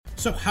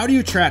So how do you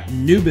attract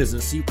new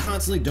business so you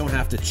constantly don't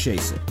have to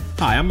chase it?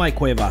 Hi, I'm Mike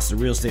Cuevas, the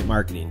Real Estate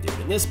Marketing Dude,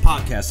 and this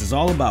podcast is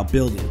all about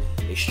building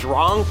a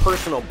strong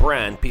personal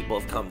brand people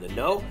have come to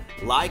know,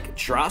 like,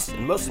 trust,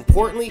 and most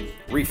importantly,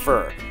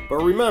 refer.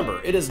 But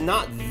remember, it is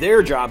not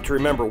their job to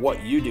remember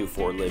what you do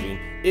for a living.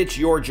 It's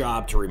your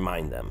job to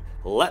remind them.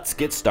 Let's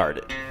get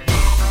started.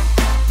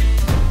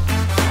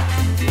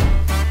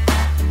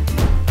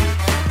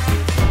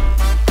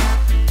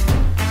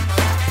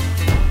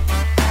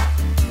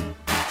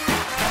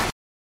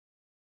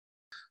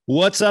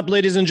 What's up,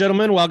 ladies and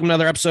gentlemen? Welcome to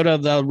another episode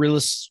of the Real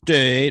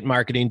Estate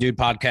Marketing Dude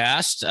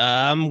podcast.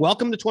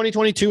 Welcome to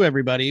 2022,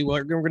 everybody.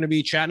 We're going to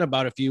be chatting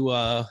about, if you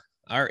are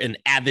an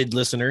avid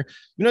listener,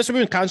 you know, so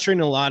we've been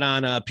concentrating a lot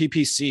on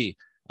PPC.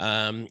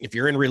 If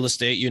you're in real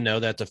estate, you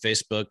know that the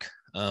Facebook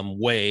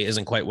way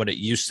isn't quite what it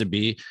used to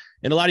be.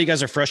 And a lot of you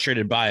guys are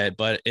frustrated by it.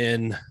 But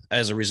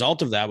as a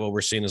result of that, what we're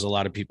seeing is a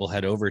lot of people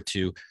head over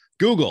to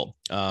Google,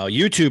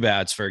 YouTube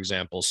ads, for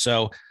example.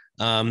 So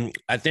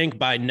I think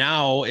by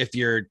now, if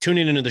you're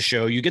tuning into the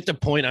show, you get the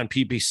point on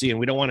PPC, and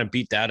we don't want to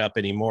beat that up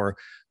anymore.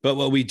 But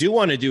what we do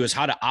want to do is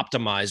how to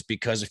optimize,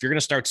 because if you're going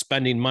to start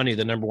spending money,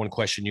 the number one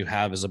question you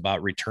have is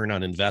about return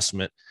on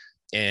investment.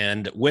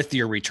 And with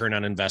your return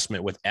on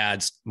investment with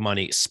ads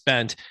money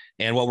spent.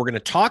 And what we're going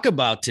to talk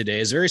about today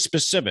is very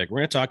specific. We're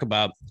going to talk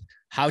about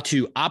how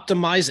to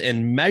optimize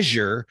and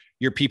measure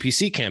your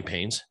PPC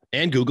campaigns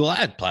and Google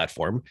ad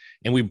platform.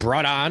 And we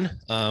brought on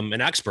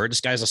an expert.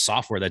 This guy has a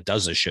software that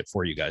does this shit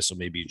for you guys. So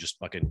maybe you just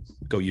fucking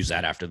go use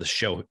that after the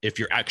show if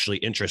you're actually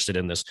interested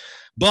in this.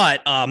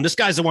 But this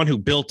guy's the one who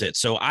built it.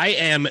 So I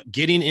am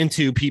getting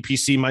into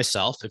PPC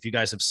myself. If you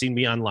guys have seen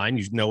me online,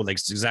 you know like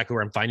exactly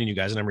where I'm finding you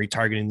guys, and I'm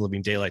retargeting the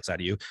living daylights out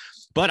of you.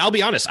 But I'll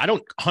be honest, I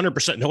don't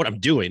 100% know what I'm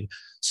doing.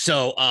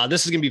 So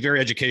this is going to be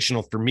very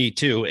educational for me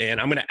too. And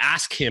I'm going to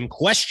ask him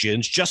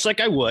questions just like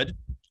I would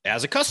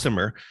as a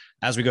customer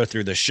as we go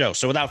through this show.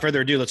 So without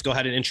further ado, let's go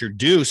ahead and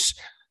introduce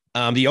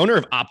the owner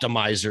of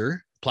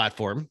Optimizer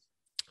platform,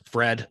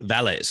 Fred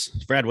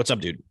Valles. Fred, what's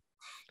up, dude?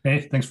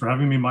 Hey, thanks for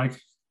having me,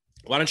 Mike.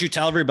 Why don't you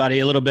tell everybody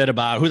a little bit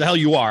about who the hell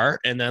you are,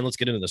 and then let's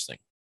get into this thing.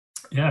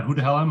 Yeah, who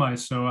the hell am I?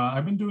 So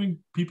I've been doing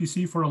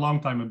PPC for a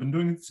long time. I've been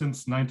doing it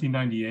since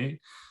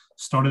 1998.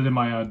 Started in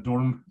my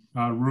dorm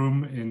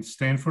room in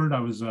Stanford.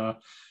 I was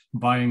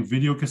buying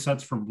video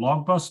cassettes from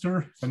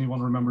Blockbuster, if anyone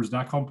remembers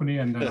that company,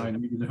 and then I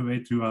needed a way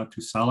to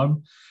sell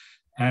them.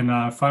 And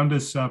I found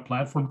this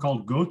platform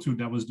called GoTo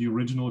that was the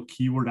original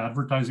keyword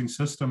advertising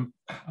system.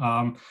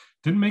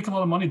 Didn't make a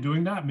lot of money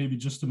doing that, maybe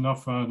just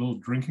enough little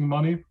drinking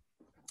money.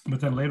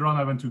 But then later on,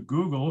 I went to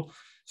Google,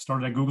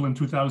 started at Google in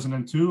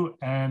 2002.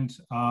 And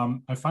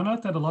I found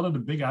out that a lot of the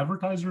big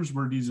advertisers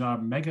were these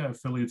mega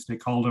affiliates, they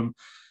called them.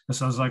 And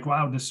so I was like,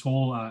 wow, this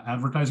whole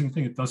advertising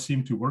thing, it does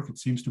seem to work. It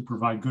seems to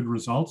provide good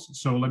results.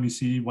 So let me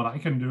see what I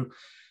can do.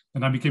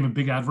 And I became a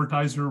big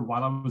advertiser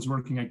while I was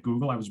working at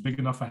Google. I was big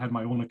enough. I had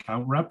my own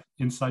account rep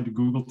inside the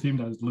Google team.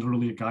 That was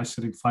literally a guy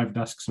sitting 5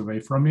 desks away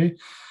from me.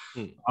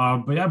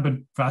 But yeah, I've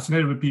been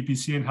fascinated with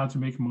PPC and how to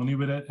make money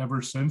with it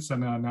ever since.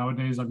 And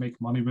nowadays I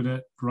make money with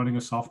it running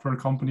a software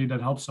company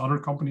that helps other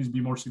companies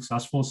be more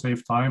successful,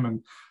 save time,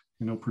 and,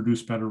 you know,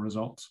 produce better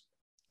results.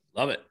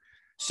 Love it.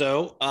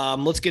 So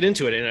let's get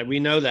into it. And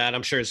we know that,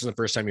 I'm sure this is the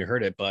first time you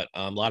heard it, but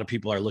a lot of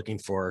people are looking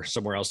for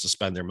somewhere else to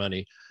spend their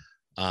money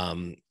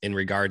in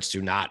regards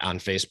to not on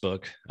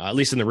Facebook, at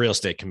least in the real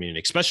estate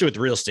community, especially with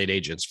real estate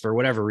agents. For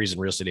whatever reason,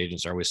 real estate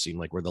agents always seem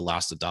like we're the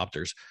last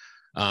adopters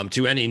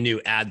to any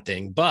new ad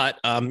thing. But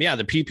yeah,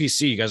 the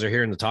PPC, you guys are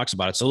hearing the talks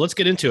about it. So let's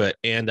get into it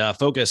and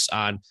focus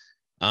on,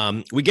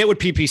 we get what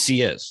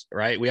PPC is,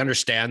 right? We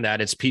understand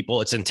that it's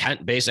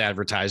intent-based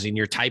advertising.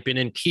 You're typing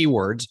in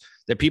keywords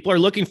that people are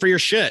looking for your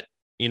shit.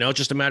 You know, it's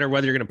just a matter of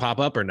whether you're going to pop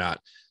up or not.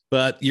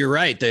 But you're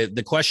right.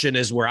 The question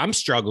is where I'm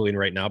struggling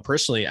right now,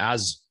 personally,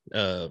 as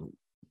a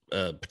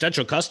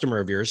potential customer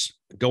of yours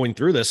going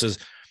through this, is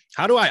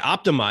how do I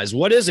optimize?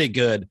 What is a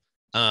good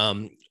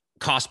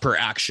cost per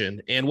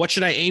action, and what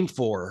should I aim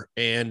for?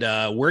 And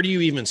where do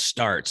you even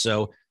start?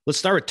 So let's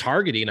start with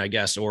targeting, I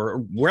guess,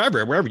 or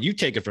wherever you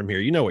take it from here.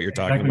 You know what you're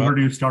talking about. Where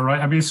do you start,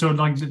 right? I mean, so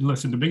like,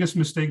 listen, the biggest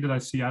mistake that I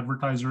see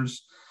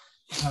advertisers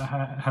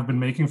have been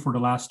making for the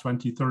last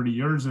 20, 30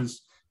 years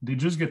is they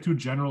just get too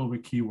general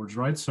with keywords,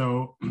 right?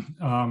 So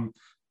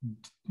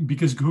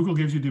because Google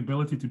gives you the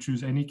ability to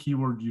choose any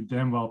keyword you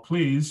damn well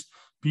please,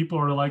 people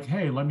are like,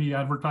 hey, let me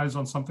advertise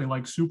on something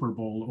like Super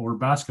Bowl or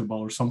basketball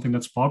or something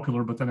that's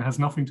popular, but then it has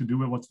nothing to do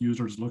with what the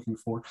user is looking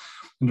for.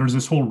 And there's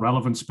this whole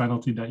relevance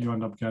penalty that you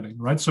end up getting,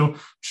 right? So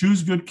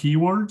choose good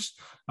keywords,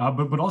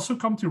 but also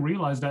come to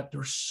realize that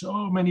there's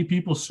so many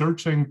people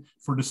searching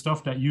for the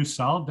stuff that you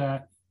sell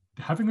that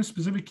having a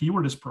specific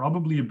keyword is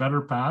probably a better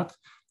path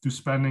to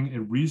spending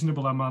a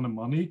reasonable amount of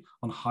money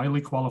on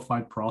highly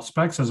qualified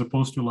prospects, as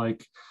opposed to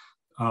like,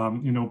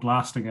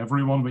 blasting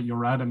everyone with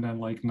your ad, and then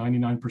like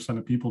 99%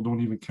 of people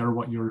don't even care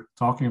what you're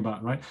talking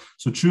about, right?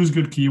 So choose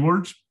good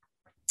keywords.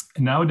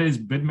 And nowadays,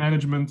 bid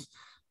management,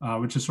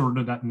 which is sort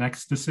of that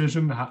next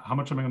decision, how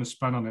much am I going to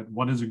spend on it?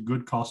 What is a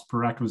good cost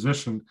per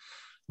acquisition?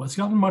 Well, it's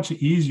gotten much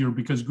easier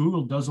because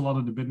Google does a lot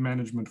of the bid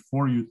management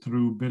for you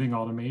through bidding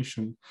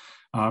automation.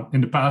 In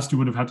the past, you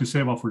would have had to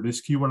say, well, for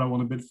this keyword, I want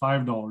to bid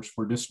 $5,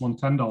 for this one,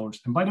 $10.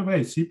 And by the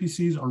way,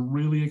 CPCs are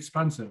really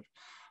expensive.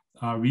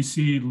 We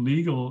see the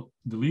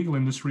legal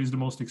industry is the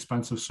most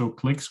expensive. So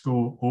clicks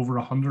go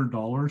over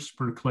 $100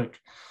 per click.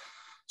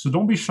 So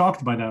don't be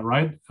shocked by that,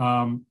 right?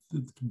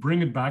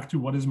 Bring it back to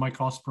what is my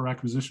cost per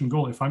acquisition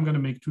goal. If I'm going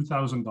to make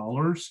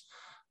 $2,000,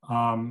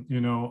 on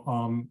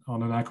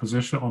an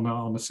acquisition,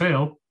 on a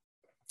sale,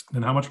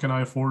 then how much can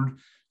I afford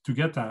to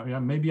get that? Yeah,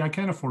 maybe I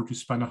can afford to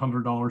spend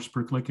 $100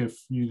 per click if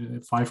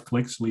 5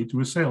 clicks lead to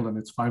a sale, then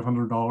it's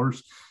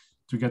 $500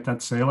 to get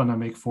that sale, and I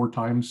make 4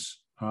 times,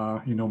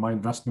 my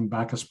investment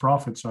back as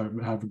profit. So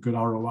I have a good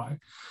ROI.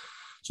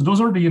 So those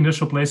are the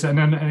initial places. And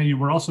then you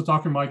were also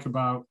talking, Mike,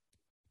 about,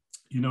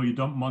 you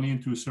dump money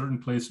into a certain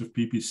place of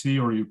PPC,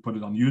 or you put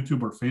it on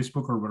YouTube or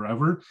Facebook or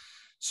wherever.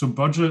 So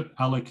budget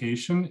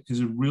allocation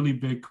is a really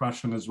big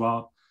question as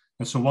well.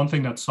 And so one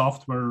thing that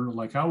software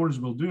like ours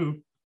will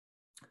do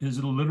is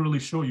it'll literally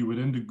show you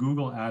within the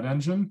Google ad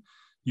engine,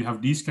 you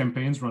have these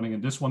campaigns running,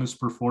 and this one is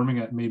performing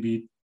at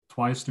maybe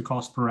twice the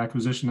cost per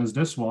acquisition as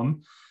this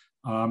one.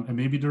 And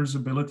maybe there's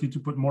ability to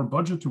put more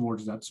budget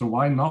towards that. So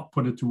why not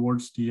put it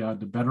towards the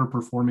better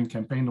performing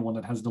campaign, the one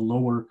that has the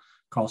lower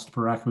cost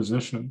per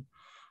acquisition?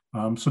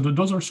 So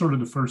those are sort of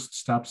the first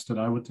steps that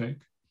I would take.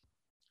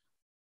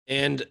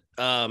 And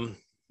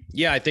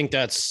yeah, I think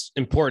that's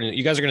important.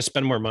 You guys are going to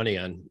spend more money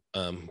on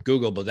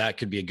Google, but that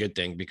could be a good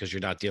thing because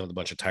you're not dealing with a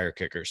bunch of tire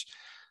kickers,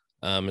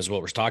 is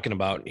what we're talking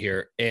about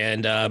here.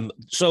 And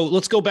so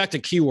let's go back to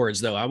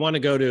keywords, though. I want to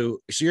go to,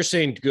 so you're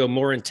saying to go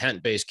more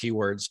intent-based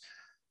keywords.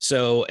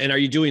 So, and are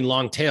you doing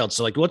long-tailed?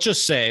 So like, let's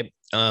just say,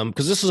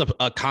 because this is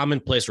a common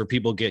place where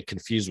people get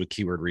confused with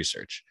keyword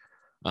research,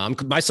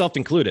 myself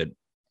included.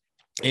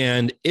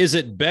 And is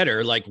it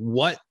better? Like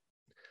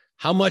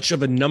how much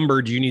of a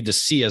number do you need to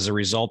see as a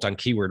result on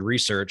keyword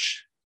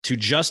research to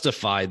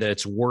justify that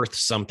it's worth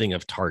something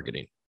of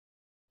targeting?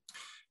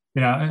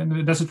 Yeah,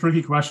 and that's a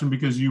tricky question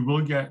because you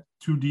will get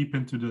too deep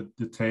into the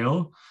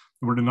detail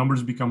where the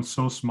numbers become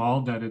so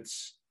small that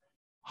it's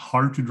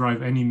hard to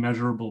drive any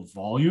measurable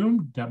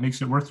volume that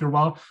makes it worth your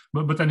while.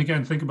 But then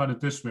again, think about it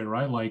this way,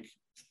 right? Like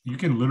you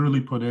can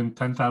literally put in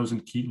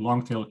 10,000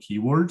 long tail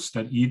keywords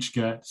that each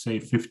get, say,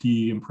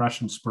 50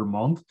 impressions per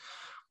month.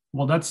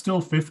 Well, that's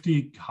still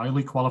 50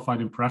 highly qualified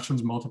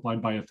impressions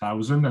multiplied by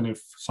 1,000. And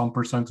if some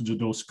percentage of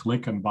those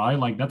click and buy,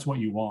 like that's what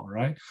you want,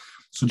 right?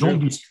 So Don't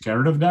be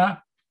scared of that.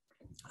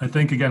 I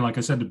think, again, like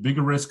I said, the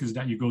bigger risk is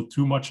that you go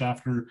too much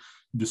after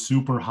the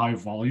super high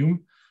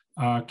volume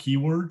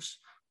keywords.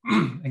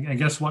 And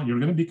guess what? You're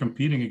going to be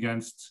competing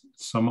against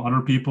some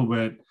other people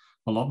with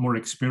a lot more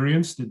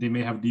experience. That they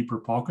may have deeper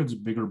pockets,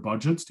 bigger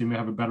budgets. They may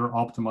have a better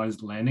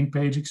optimized landing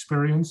page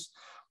experience.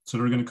 So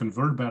they're going to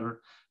convert better.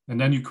 And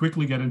then you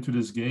quickly get into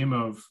this game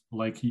of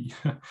like,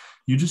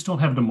 you just don't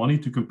have the money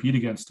to compete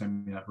against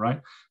them yet,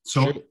 right?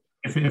 So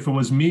if it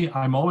was me,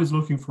 I'm always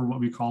looking for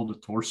what we call the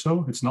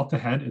torso. It's not the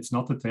head, it's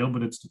not the tail,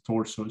 but it's the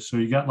torso. So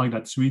you get like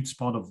that sweet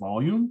spot of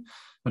volume,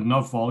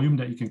 enough volume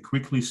that you can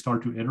quickly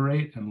start to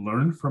iterate and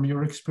learn from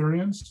your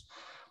experience.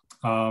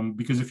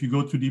 Because if you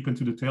go too deep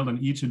into the tail, then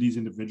each of these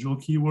individual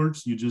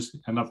keywords, you just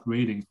end up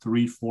waiting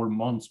 3-4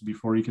 months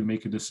before you can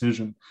make a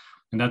decision.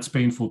 And that's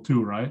painful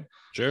too, right?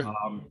 Sure.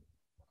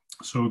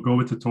 So go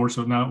with the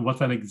torso. Now, what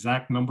that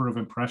exact number of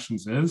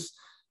impressions is,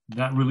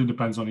 that really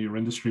depends on your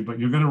industry, but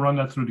you're going to run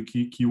that through the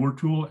keyword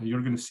tool, and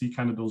you're going to see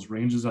kind of those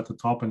ranges at the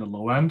top and the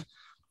low end.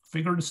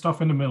 Figure the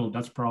stuff in the middle.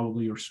 That's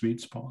probably your sweet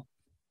spot.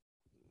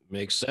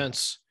 Makes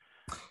sense.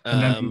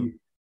 And then,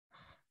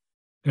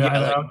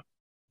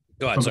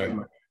 go ahead. Sorry.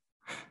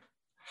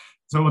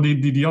 So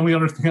the only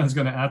other thing I was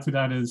going to add to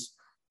that is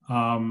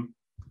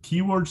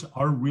keywords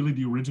are really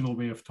the original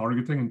way of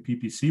targeting in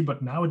PPC,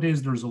 but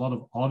nowadays there's a lot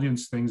of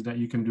audience things that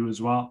you can do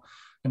as well.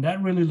 And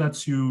that really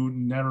lets you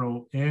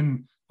narrow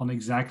in on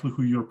exactly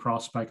who your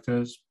prospect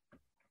is,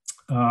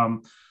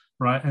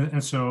 right?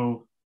 And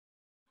so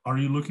are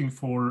you looking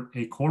for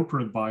a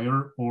corporate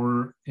buyer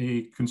or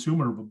a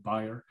consumer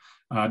buyer?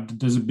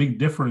 There's a big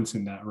difference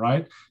in that,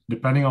 right?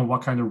 Depending on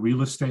what kind of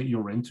real estate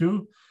you're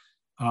into,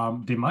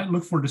 they might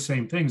look for the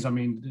same things. I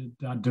mean,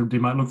 they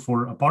might look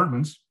for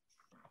apartments,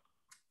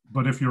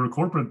 but if you're a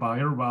corporate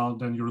buyer, well,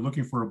 then you're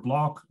looking for a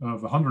block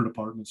of 100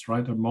 apartments,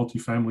 right? A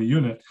multifamily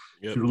unit.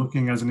 Yep. If you're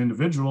looking as an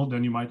individual,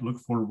 then you might look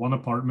for one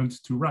apartment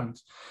to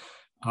rent.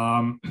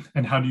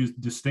 And how do you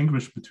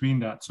distinguish between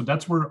that? So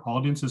that's where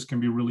audiences can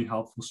be really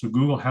helpful. So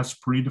Google has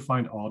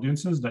predefined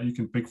audiences that you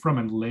can pick from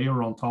and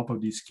layer on top of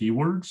these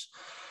keywords.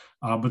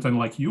 But then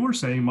like you were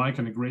saying, Mike,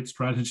 and a great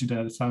strategy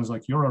that it sounds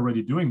like you're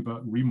already doing,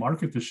 but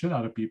remarket the shit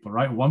out of people,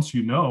 right? Once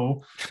you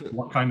know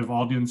what kind of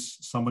audience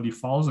somebody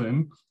falls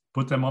in,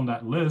 put them on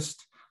that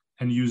list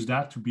and use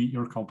that to beat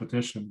your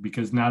competition.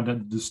 Because now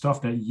that the stuff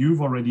that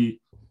you've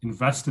already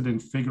invested in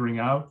figuring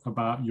out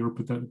about your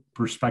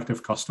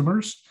prospective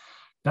customers,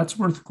 that's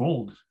worth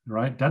gold,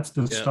 right? That's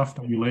the stuff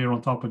that you layer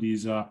on top of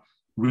these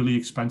really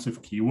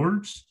expensive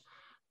keywords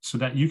so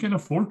that you can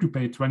afford to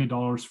pay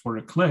 $20 for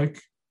a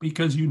click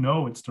because you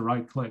know it's the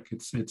right click.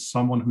 It's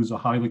someone who's a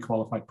highly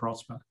qualified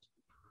prospect.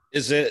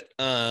 Is it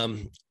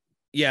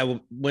yeah,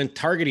 when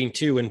targeting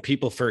too, when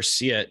people first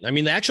see it, I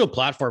mean, the actual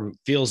platform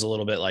feels a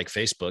little bit like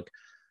Facebook.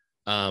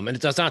 And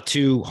it's not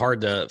too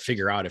hard to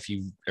figure out if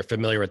you are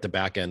familiar with the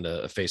back end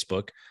of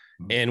Facebook.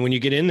 And when you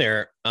get in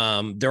there,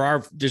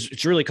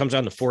 it really comes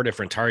down to 4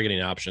 different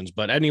targeting options,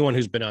 but anyone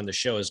who's been on the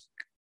show has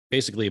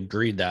basically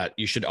agreed that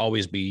you should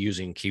always be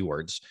using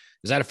keywords.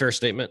 Is that a fair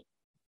statement?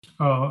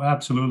 Oh,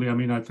 absolutely. I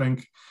mean, I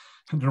think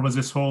there was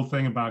this whole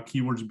thing about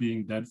keywords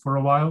being dead for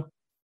a while,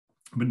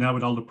 but now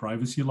with all the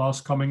privacy laws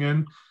coming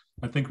in,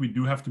 I think we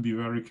do have to be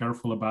very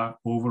careful about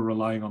over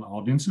relying on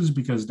audiences,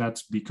 because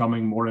that's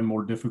becoming more and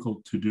more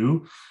difficult to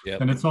do. Yep.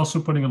 And it's also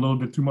putting a little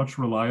bit too much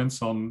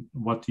reliance on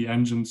what the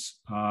engines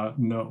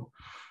know,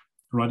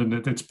 right? And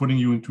it's putting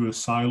you into the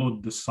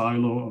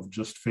silo of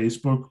just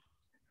Facebook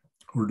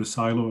or the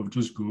silo of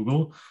just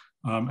Google.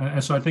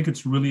 And so I think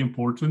it's really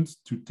important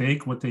to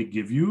take what they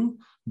give you,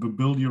 but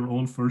build your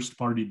own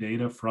first-party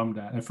data from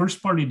that. And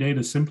first-party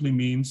data simply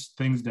means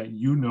things that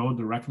you know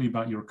directly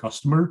about your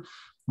customer,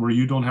 where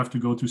you don't have to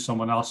go to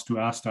someone else to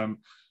ask them,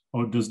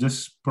 oh, does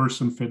this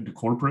person fit the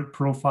corporate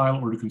profile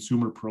or the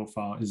consumer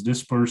profile? Is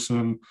this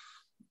person,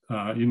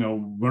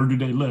 where do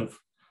they live?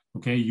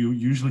 Okay, you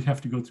usually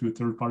have to go to a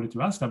third party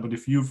to ask that. But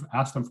if you've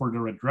asked them for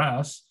their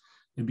address,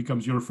 it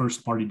becomes your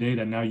first party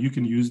data. Now you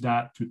can use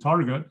that to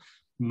target,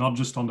 not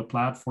just on the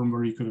platform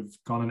where you could have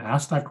gone and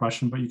asked that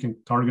question, but you can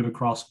target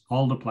across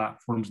all the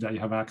platforms that you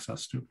have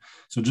access to.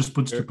 So it just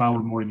puts the power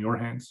more in your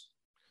hands.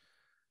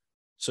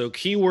 So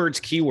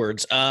keywords.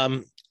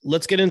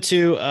 Let's get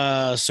into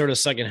sort of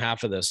second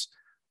half of this.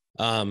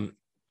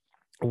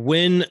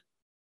 When,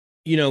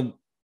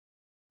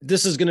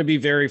 this is going to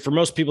be for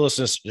most people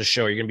listening to the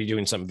show, you're going to be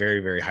doing something very,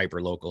 very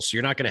hyper local. So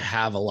you're not going to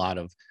have a lot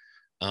of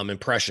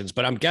impressions,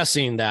 but I'm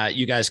guessing that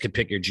you guys could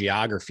pick your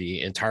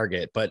geography and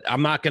target, but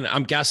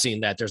I'm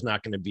guessing that there's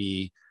not going to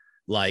be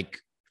like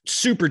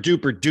super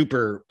duper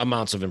duper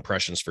amounts of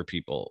impressions for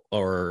people,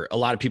 or a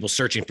lot of people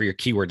searching for your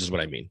keywords is what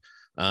I mean.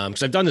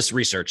 Because I've done this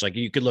research. Like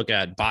you could look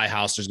at buy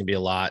house, there's going to be a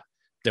lot.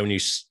 Then when you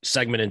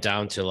segment it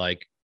down to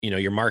like,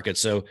 your market.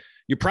 So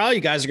you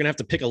guys are going to have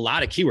to pick a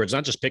lot of keywords,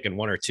 not just picking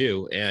 1 or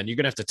 2, and you're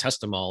going to have to test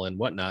them all and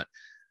whatnot.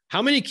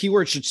 How many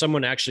keywords should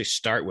someone actually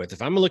start with?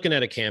 If I'm looking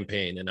at a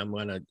campaign and I'm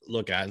going to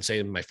look at and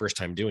say my first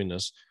time doing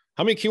this,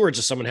 how many keywords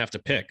does someone have to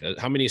pick?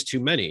 How many is too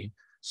many?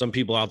 Some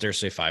people out there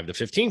say 5 to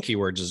 15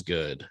 keywords is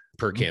good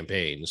per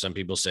campaign. Some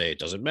people say it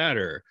doesn't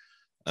matter.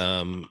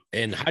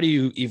 And how do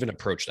you even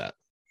approach that?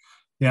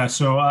 Yeah,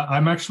 so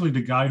I'm actually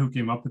the guy who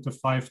came up with the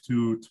 5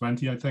 to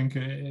 20, I think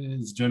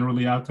is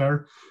generally out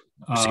there.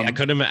 See, I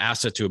couldn't have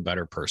asked it to a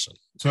better person.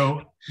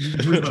 So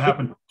here's what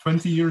happened.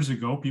 20 years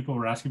ago, people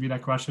were asking me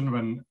that question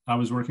when I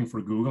was working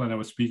for Google and I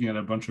was speaking at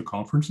a bunch of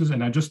conferences.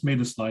 And I just made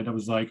a slide. I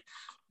was like,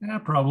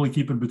 probably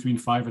keep it between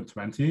 5 and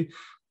 20.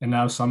 And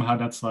now somehow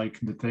that's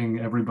like the thing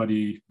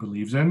everybody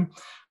believes in.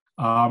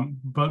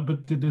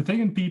 But the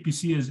thing in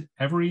PPC is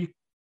every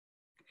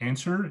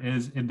answer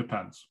is it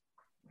depends.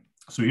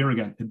 So here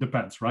again, it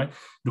depends, right?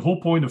 The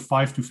whole point of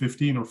 5 to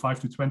 15 or 5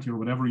 to 20 or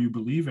whatever you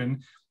believe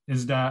in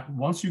is that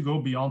once you go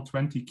beyond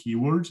 20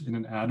 keywords in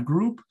an ad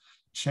group,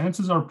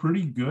 chances are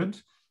pretty good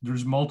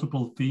there's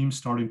multiple themes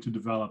starting to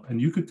develop. And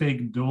you could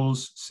take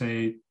those,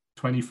 say,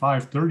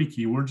 25, 30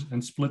 keywords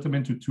and split them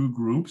into 2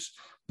 groups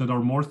that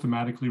are more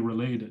thematically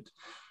related.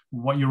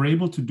 What you're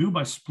able to do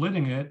by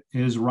splitting it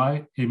is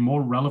write a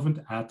more relevant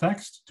ad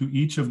text to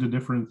each of the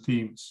different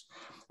themes.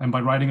 And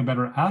by writing a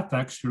better ad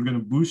text, you're going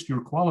to boost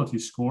your quality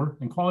score.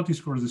 And quality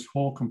score is this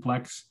whole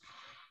complex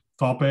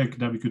topic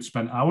that we could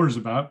spend hours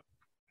about.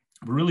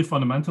 But really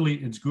fundamentally,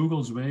 it's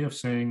Google's way of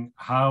saying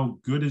how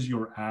good is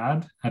your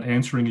ad at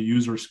answering a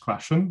user's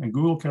question. And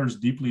Google cares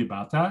deeply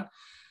about that.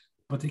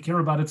 But they care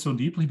about it so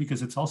deeply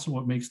because it's also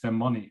what makes them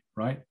money,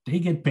 right? They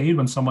get paid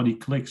when somebody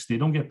clicks. They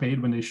don't get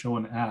paid when they show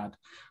an ad.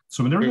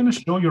 So when they're going to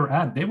show your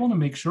ad, they want to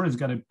make sure it's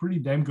got a pretty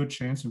damn good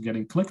chance of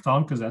getting clicked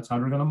on because that's how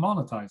they're going to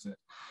monetize it,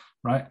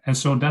 right? And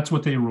so that's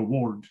what they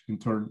reward in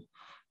turn.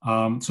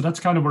 So that's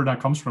kind of where that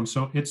comes from.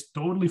 So it's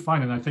totally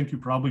fine. And I think you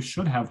probably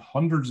should have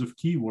hundreds of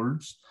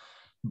keywords,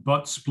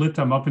 but split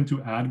them up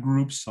into ad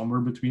groups,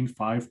 somewhere between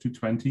 5 to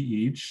 20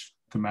 each,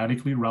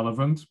 thematically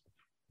relevant.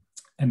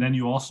 And then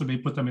you also may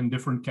put them in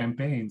different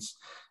campaigns.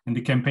 And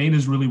the campaign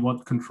is really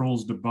what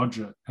controls the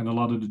budget and a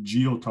lot of the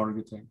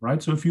geo-targeting,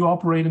 right? So if you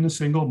operate in a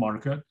single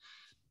market,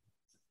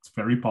 it's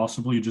very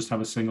possible you just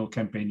have a single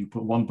campaign. You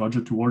put one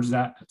budget towards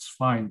that, that's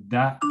fine.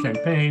 That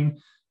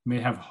campaign may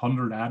have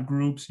 100 ad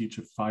groups, each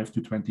of 5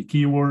 to 20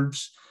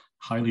 keywords,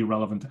 highly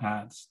relevant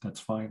ads,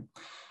 that's fine.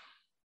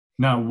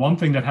 Now, one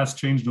thing that has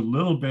changed a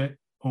little bit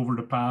over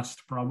the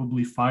past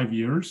probably 5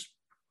 years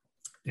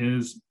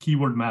is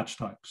keyword match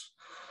types.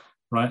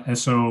 Right. And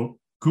so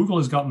Google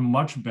has gotten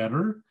much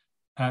better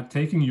at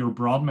taking your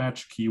broad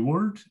match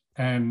keyword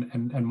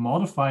and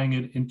modifying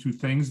it into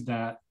things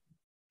that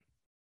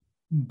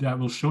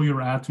will show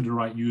your ad to the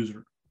right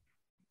user.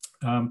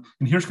 And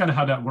here's kind of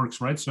how that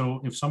works, right?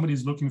 So if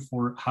somebody's looking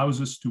for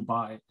houses to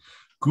buy,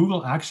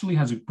 Google actually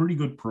has a pretty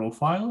good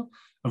profile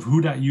of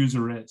who that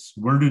user is.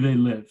 Where do they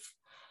live?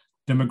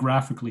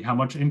 Demographically, how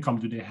much income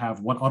do they have?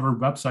 What other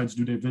websites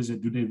do they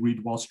visit? Do they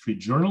read Wall Street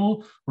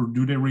Journal or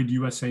do they read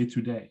USA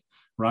Today?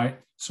 Right?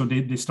 So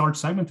they start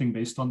segmenting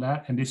based on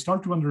that, and they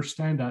start to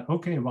understand that,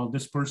 okay, well,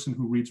 this person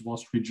who reads Wall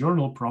Street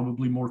Journal,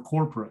 probably more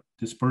corporate.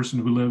 This person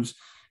who lives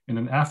in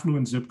an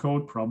affluent zip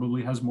code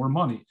probably has more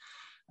money.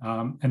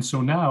 And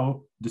so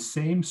now the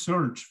same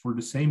search for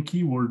the same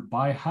keyword,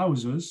 buy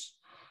houses,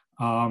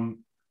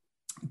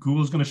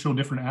 Google's going to show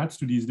different ads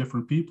to these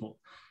different people.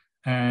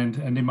 And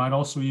they might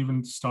also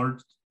even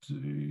start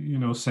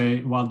to,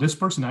 say, well, this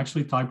person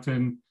actually typed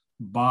in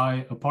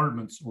buy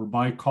apartments or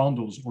buy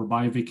condos or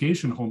buy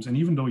vacation homes. And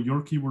even though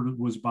your keyword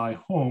was buy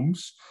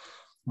homes,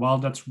 well,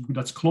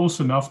 that's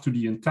close enough to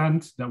the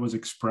intent that was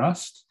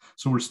expressed.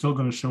 So we're still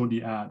going to show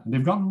the ad. And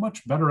they've gotten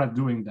much better at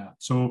doing that.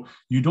 So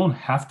you don't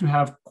have to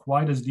have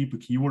quite as deep a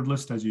keyword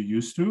list as you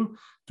used to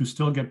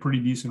still get pretty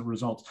decent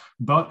results.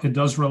 But it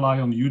does rely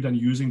on you then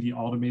using the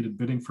automated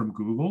bidding from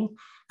Google,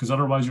 because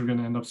otherwise you're going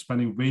to end up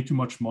spending way too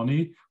much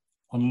money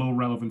on low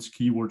relevance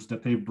keywords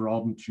that they've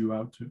broadened you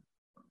out to.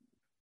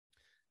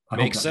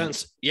 Makes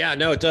sense. Yeah,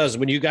 no, it does.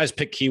 When you guys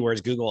pick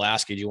keywords, Google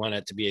asks you, do you want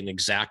it to be an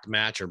exact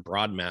match or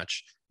broad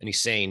match? And he's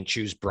saying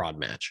choose broad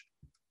match.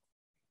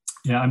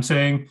 Yeah, I'm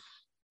saying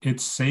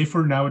it's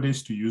safer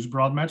nowadays to use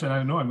broad match. And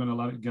I know I'm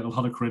going to get a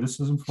lot of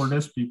criticism for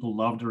this. People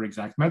love their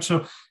exact match.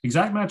 So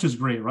exact match is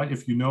great, right?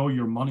 If you know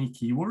your money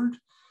keyword,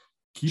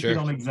 keep it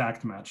on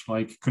exact match,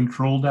 like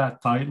control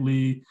that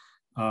tightly,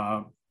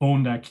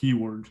 own that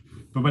keyword.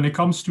 But when it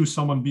comes to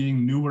someone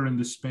being newer in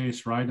the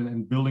space, right,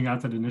 and building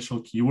out that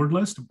initial keyword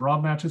list,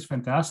 broad match is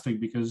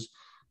fantastic because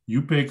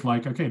you pick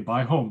like, okay,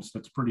 buy homes.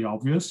 That's pretty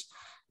obvious.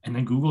 And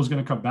then Google is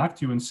going to come back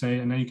to you and say,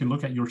 and then you can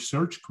look at your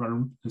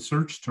the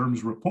search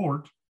terms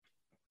report,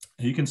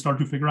 and you can start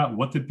to figure out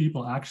what did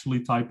people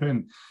actually type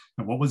in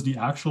and what was the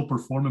actual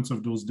performance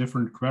of those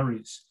different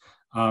queries.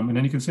 And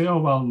then you can say, oh,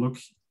 well, look,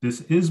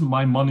 this is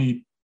my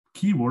money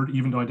keyword,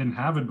 even though I didn't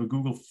have it, but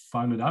Google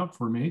found it out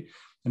for me.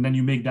 And then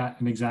you make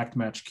that an exact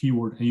match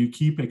keyword, and you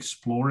keep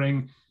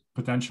exploring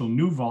potential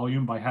new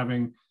volume by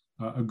having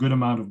a good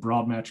amount of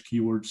broad match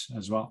keywords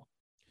as well.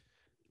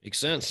 Makes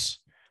sense.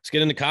 Let's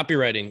get into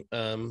copywriting.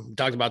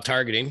 Talked about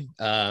targeting,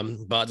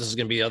 but this is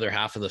going to be the other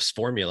half of this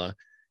formula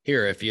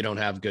here. If you don't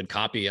have good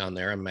copy on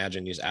there,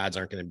 imagine these ads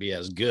aren't going to be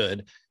as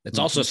good. It's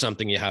also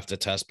something you have to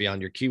test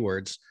beyond your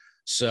keywords.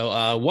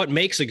 So what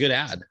makes a good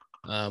ad?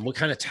 What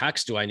kind of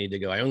text do I need to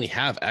go? I only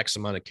have X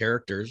amount of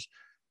characters.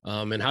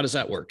 And how does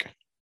that work?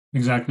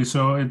 Exactly.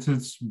 So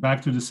it's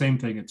back to the same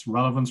thing. It's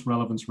relevance,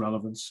 relevance,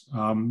 relevance.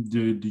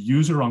 The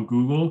user on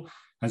Google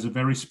has a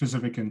very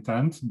specific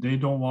intent. They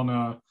don't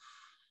want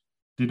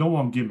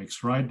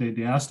gimmicks, right?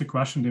 They ask the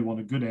question, they want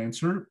a good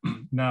answer.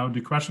 Now,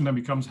 the question then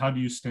becomes, how do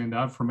you stand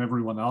out from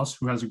everyone else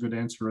who has a good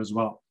answer as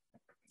well?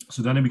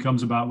 So then it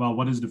becomes about, well,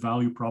 what is the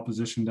value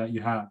proposition that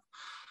you have?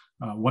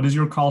 What is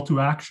your call to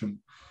action?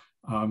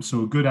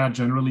 So a good ad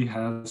generally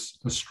has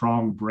a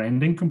strong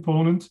branding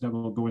component that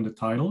will go in the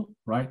title,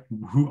 right?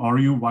 Who are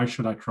you? Why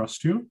should I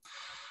trust you?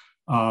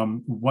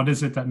 What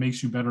is it that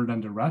makes you better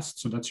than the rest?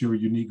 So that's your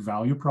unique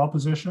value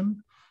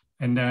proposition.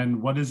 And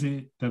then what is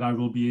it that I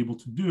will be able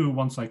to do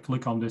once I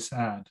click on this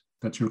ad?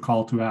 That's your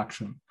call to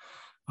action.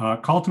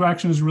 Call to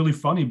action is really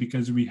funny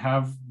because we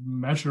have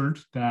measured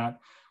that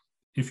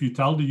if you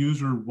tell the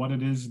user what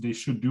it is they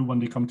should do when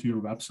they come to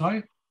your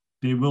website,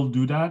 they will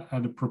do that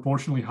at a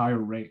proportionally higher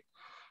rate,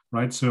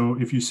 right? So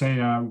if you say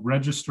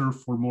register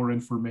for more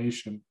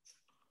information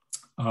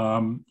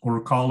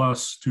or call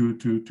us to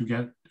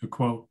get a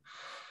quote,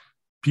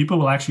 people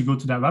will actually go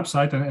to that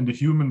website, and the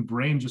human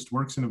brain just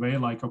works in a way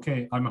like,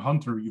 okay, I'm a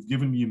hunter. You've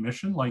given me a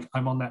mission. Like,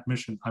 I'm on that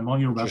mission. I'm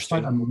on your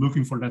website. I'm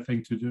looking for that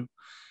thing to do,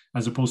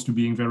 as opposed to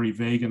being very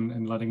vague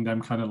and letting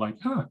them kind of like,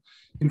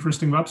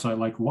 interesting website.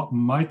 Like, what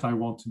might I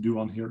want to do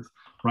on here,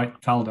 right?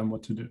 Tell them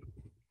what to do.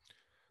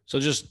 So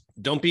just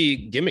don't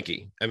be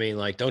gimmicky. I mean,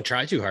 like, don't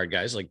try too hard,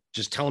 guys. Like,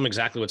 just tell them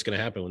exactly what's going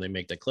to happen when they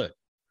make that click.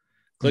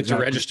 Click to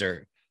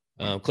register.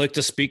 Click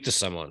to speak to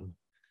someone.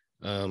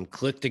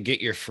 Click to get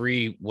your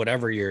free,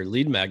 whatever your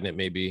lead magnet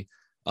may be.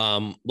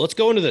 Let's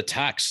go into the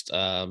text.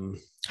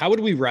 How would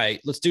we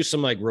write? Let's do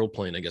some like role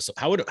playing, I guess.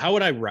 How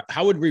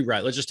would we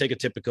write? Let's just take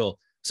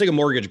let's take a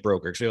mortgage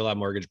broker, because we have a lot of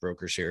mortgage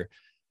brokers here.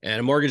 And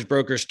a mortgage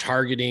broker's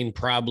targeting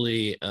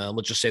probably,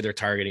 let's just say they're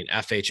targeting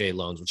FHA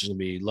loans, which is going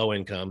to be low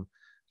income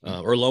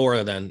or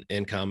lower than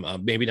income,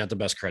 maybe not the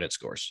best credit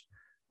scores.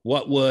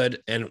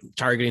 And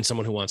targeting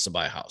someone who wants to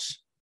buy a house.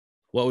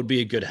 What would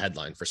be a good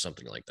headline for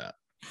something like that?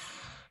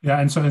 Yeah,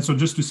 and so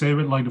just to say,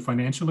 with like the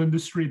financial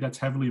industry, that's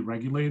heavily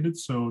regulated,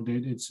 so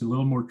it's a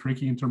little more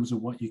tricky in terms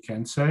of what you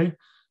can say.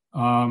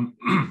 But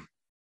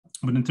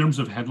in terms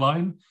of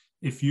headline,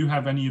 if you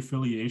have any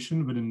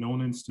affiliation with a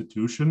known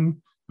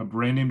institution, a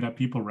brand name that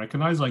people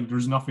recognize, like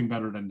there's nothing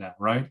better than that,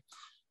 right?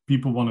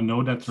 People want to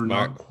know that they're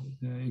not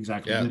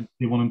exactly. Yeah.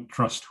 They want to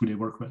trust who they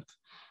work with.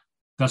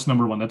 That's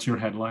number one. That's your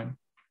headline.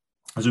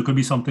 So it could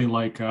be something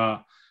like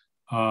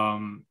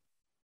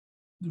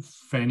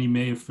Fannie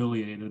Mae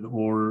affiliated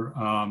or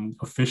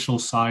official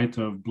site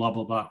of blah,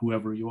 blah, blah,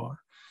 whoever you are.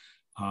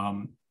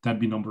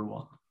 That'd be number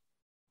one.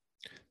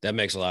 That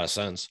makes a lot of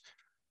sense.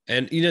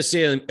 And you just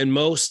see, and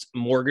most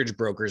mortgage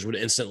brokers would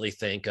instantly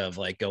think of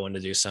like going to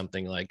do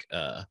something like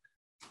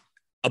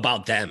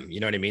about them. You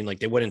know what I mean? Like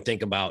they wouldn't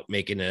think about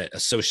making an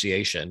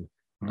association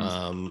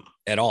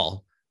at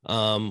all.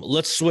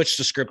 Let's switch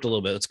the script a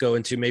little bit. Let's go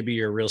into maybe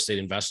you're a real estate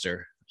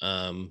investor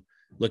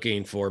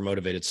looking for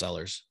motivated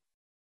sellers.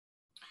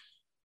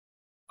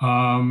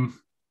 Yeah,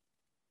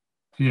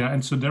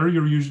 and so there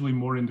you're usually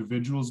more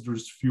individuals.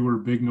 There's fewer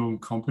big known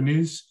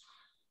companies.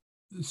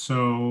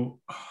 So,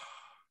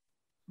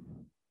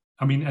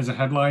 I mean, as a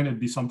headline, it'd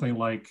be something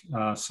like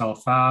sell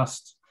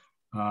fast,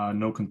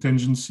 no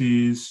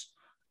contingencies,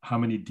 how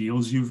many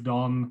deals you've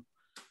done.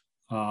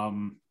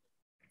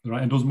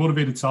 Right. And those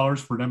motivated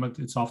sellers, for them,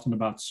 it's often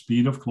about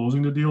speed of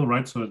closing the deal,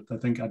 right? So I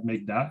think I'd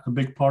make that a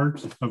big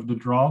part of the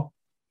draw.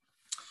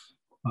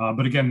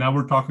 But again, now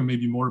we're talking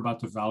maybe more about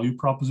the value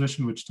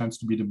proposition, which tends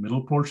to be the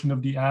middle portion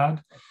of the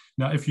ad.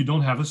 Now, if you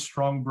don't have a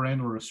strong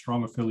brand or a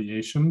strong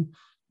affiliation,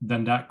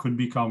 then that could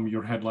become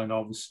your headline,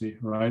 obviously,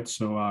 right?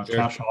 So Sure.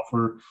 Cash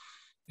offer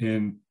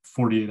in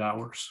 48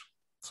 hours,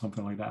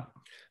 something like that.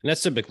 And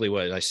that's typically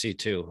what I see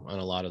too on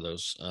a lot of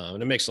those.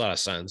 And it makes a lot of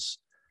sense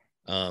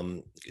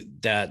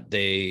that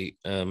they,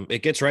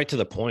 it gets right to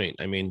the point.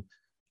 I mean,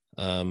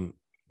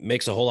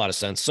 makes a whole lot of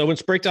sense. So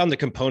let's break down the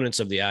components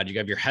of the ad. You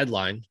have your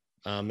headline,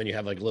 then you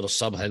have like a little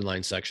sub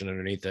headline section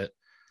underneath it.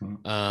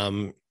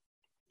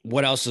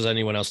 What else does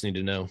anyone else need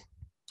to know?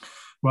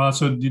 Well,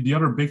 so the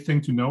other big thing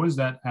to know is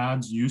that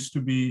ads used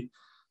to be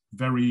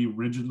very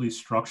rigidly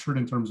structured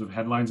in terms of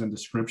headlines and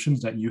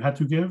descriptions that you had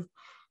to give.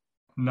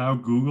 Now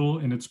Google,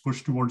 in its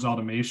push towards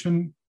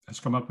automation, has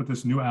come up with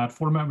this new ad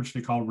format, which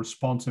they call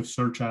responsive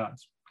search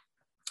ads.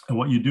 And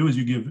what you do is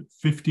you give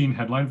 15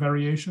 headline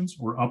variations,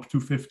 or up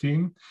to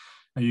 15,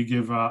 and you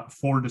give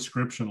 4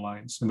 description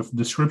lines. And the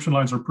description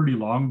lines are pretty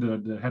long.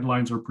 The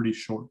headlines are pretty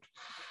short.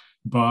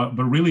 But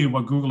really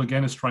what Google,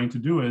 again, is trying to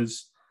do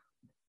is,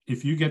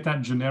 if you get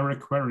that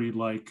generic query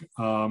like,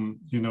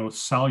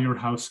 sell your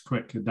house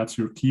quick, that's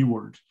your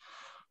keyword.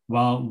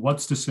 Well,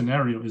 what's the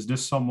scenario? Is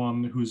this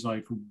someone who's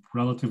like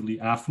relatively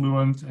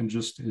affluent and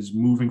just is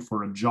moving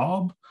for a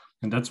job,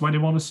 and that's why they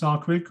want to sell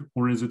quick?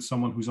 Or is it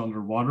someone who's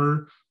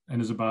underwater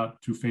and is about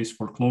to face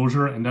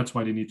foreclosure, and that's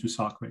why they need to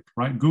sell quick,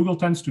 right? Google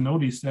tends to know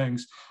these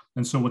things.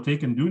 And so what they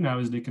can do now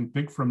is they can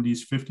pick from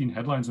these 15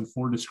 headlines and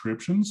 4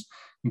 descriptions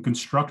and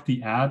construct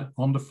the ad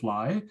on the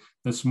fly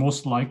that's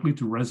most likely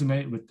to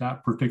resonate with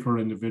that particular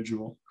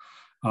individual.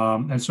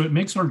 And so it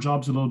makes our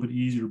jobs a little bit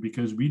easier,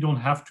 because we don't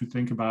have to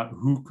think about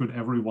who could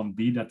everyone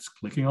be that's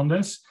clicking on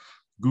this.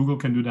 Google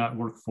can do that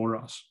work for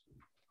us.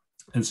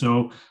 And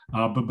so,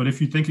 but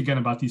if you think again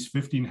about these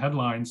 15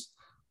 headlines,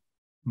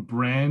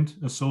 brand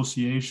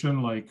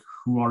association, like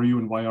who are you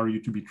and why are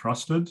you to be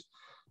trusted?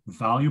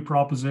 Value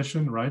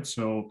proposition, right?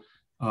 So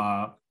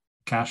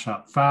cash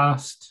out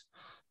fast,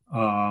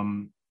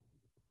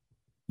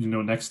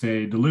 next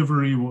day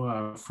delivery,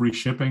 free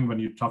shipping. When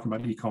you talk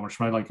about e-commerce,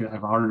 right? Like I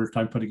have a harder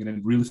time putting it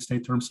in real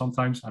estate terms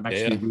sometimes. I'm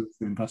actually a real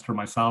estate investor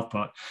myself,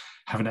 but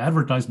haven't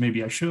advertised.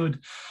 Maybe I should.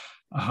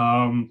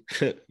 You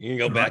can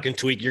go back and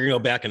tweak. You're gonna go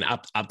back and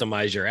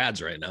optimize your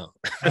ads right now.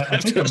 I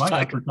think I might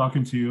after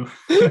talking to you.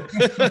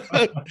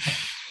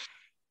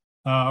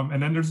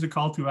 And then there's the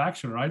call to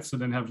action, right? So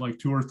then have like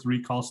 2 or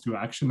 3 calls to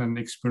action and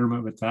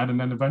experiment with that. And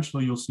then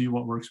eventually you'll see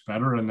what works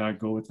better and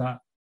go with that.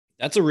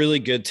 That's a really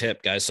good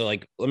tip, guys. So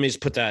like, let me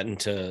just put that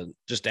into,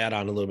 just add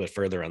on a little bit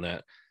further on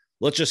that.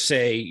 Let's just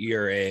say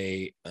you're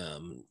a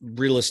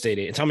real estate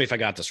agent. Tell me if I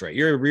got this right.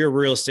 You're a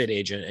real estate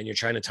agent and you're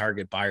trying to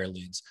target buyer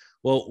leads.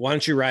 Well, why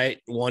don't you write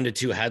 1 to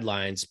 2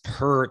 headlines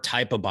per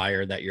type of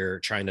buyer that you're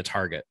trying to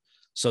target?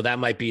 So that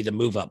might be the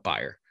move up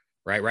buyer,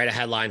 right? Write a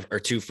headline or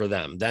 2 for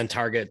them, then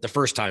target the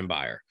first time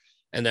buyer,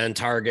 and then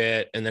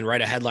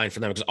write a headline for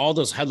them, because all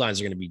those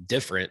headlines are going to be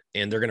different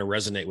and they're going to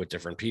resonate with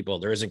different people.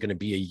 There isn't going to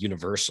be a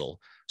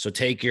universal. So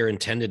take your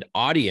intended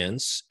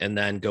audience and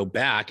then go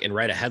back and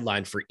write a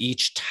headline for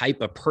each type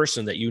of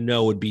person that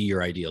would be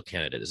your ideal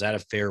candidate. Is that a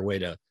fair way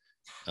to?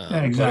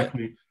 Yeah,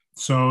 exactly.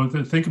 So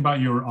think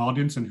about your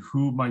audience and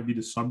who might be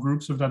the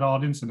subgroups of that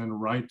audience, and then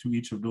write to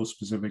each of those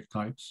specific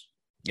types.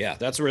 Yeah,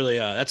 that's really,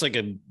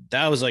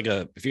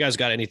 if you guys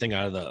got anything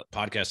out of the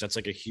podcast, that's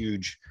like a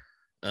huge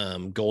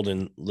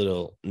golden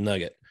little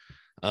nugget.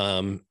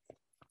 All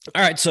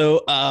right.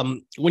 So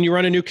when you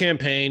run a new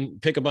campaign,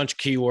 pick a bunch of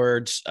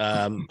keywords.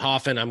 How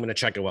often? I'm going to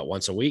check it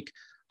once a week.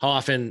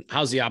 How's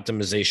the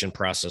optimization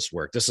process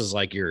work? This is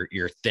like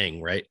your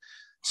thing, right?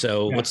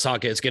 So let's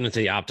get into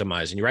the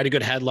optimizing. You write a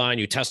good headline,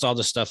 you test all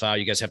this stuff out.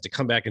 You guys have to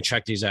come back and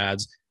check these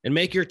ads and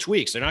make your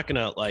tweaks. They're not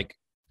going to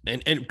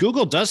and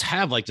Google does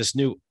have like this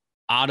new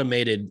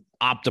automated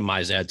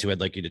optimized ad too. I'd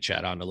like you to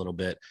chat on a little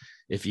bit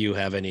if you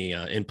have any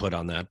input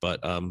on that, but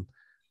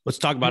let's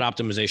talk about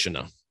optimization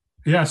now.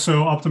 Yeah.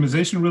 So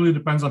optimization really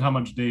depends on how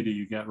much data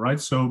you get, right?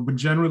 So, but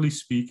generally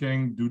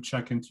speaking, do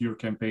check into your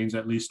campaigns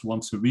at least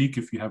once a week.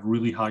 If you have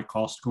really high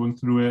cost going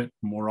through it,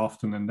 more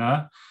often than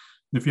that.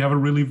 If you have a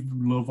really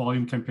low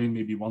volume campaign,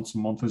 maybe once a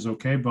month is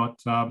okay, but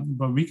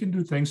we can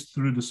do things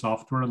through the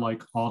software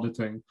like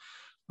auditing,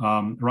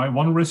 right?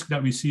 One risk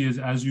that we see is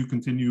as you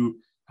continue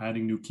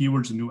adding new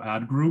keywords and new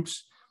ad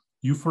groups,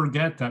 you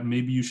forget that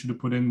maybe you should have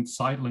put in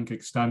site link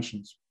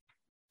extensions.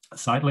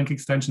 Site link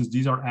extensions,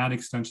 these are ad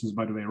extensions,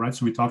 by the way, right?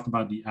 So we talked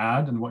about the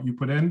ad and what you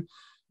put in,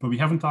 but we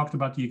haven't talked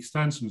about the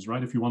extensions,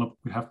 right? If you want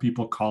to have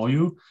people call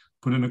you,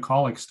 put in a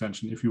call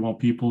extension. If you want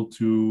people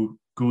to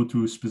go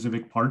to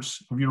specific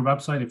parts of your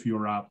website, if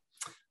you're a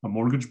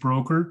mortgage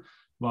broker,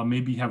 well,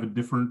 maybe have a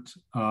different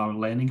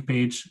landing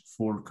page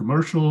for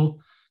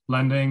commercial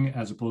lending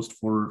as opposed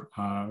for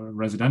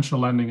residential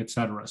lending,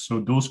 etc. So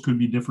those could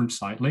be different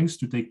site links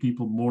to take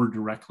people more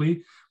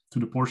directly to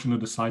the portion of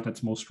the site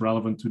that's most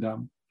relevant to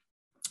them.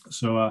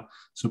 So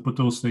put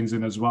those things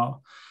in as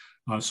well.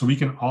 So we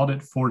can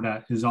audit for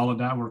that. Is all of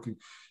that working?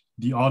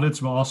 The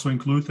audits will also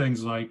include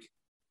things like,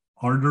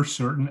 are there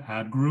certain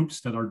ad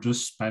groups that are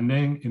just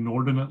spending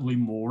inordinately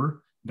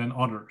more than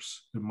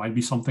others? There might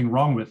be something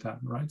wrong with that,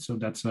 right? So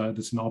that's an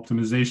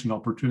optimization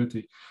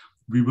opportunity.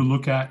 We will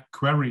look at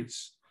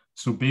queries.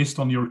 So based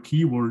on your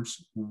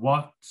keywords,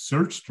 what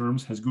search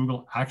terms has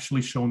Google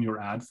actually shown your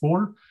ad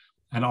for?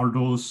 And are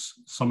those,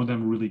 some of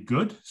them really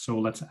good? So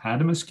let's add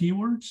them as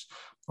keywords.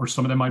 Or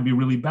some of them might be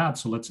really bad.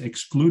 So let's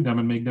exclude them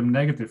and make them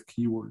negative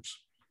keywords.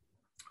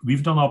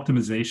 We've done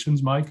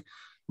optimizations, Mike,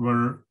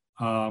 where,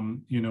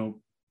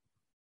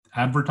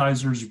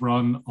 advertisers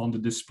run on the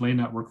display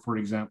network, for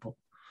example.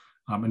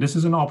 And this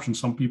is an option.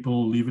 Some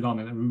people leave it on,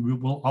 and we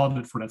will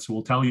audit for that. So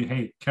we'll tell you,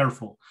 hey,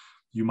 careful.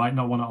 You might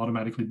not want to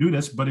automatically do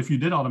this, but if you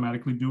did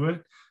automatically do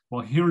it,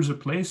 well, here's a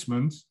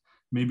placement,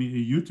 maybe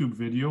a YouTube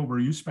video where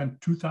you spent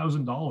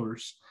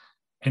 $2,000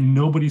 and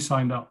nobody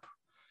signed up.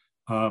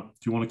 Do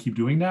you want to keep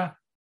doing that?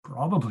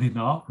 Probably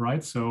not,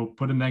 right? So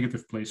put a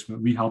negative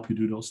placement. We help you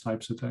do those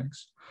types of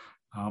things.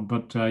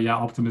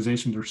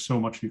 Optimization, there's so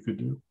much you could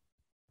do.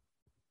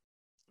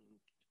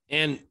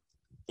 And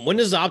when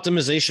does the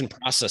optimization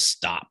process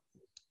stop?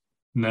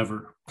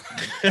 Never.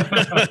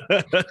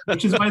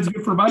 Which is why it's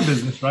good for my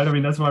business, right? I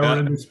mean, that's why we're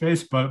in this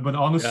space. But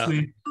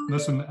honestly,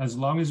 listen, as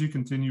long as you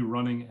continue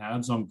running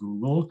ads on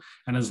Google,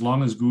 and as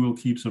long as Google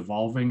keeps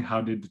evolving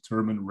how they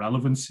determine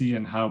relevancy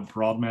and how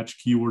broad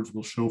match keywords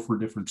will show for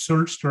different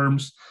search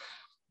terms,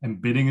 and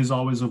bidding is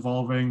always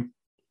evolving.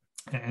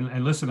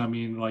 And listen, I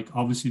mean, like,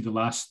 obviously the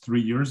last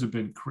 3 years have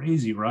been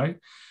crazy, right?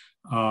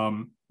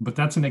 But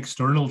that's an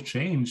external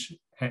change.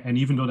 And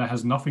even though that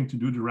has nothing to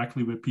do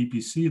directly with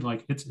PPC,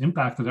 like, it's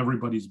impacted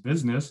everybody's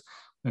business,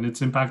 and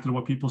it's impacted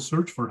what people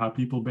search for, how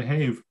people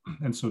behave.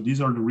 And so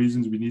these are the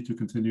reasons we need to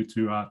continue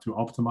to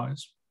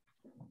optimize.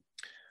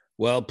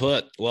 Well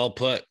put.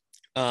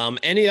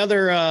 Any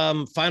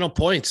other final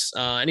points?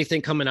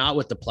 Anything coming out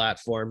with the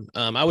platform?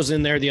 I was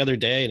in there the other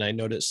day and I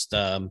noticed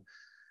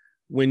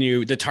when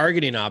the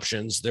targeting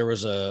options, there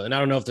was and I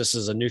don't know if this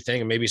is a new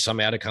thing, and maybe some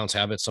ad accounts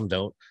have it, some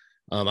don't.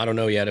 I don't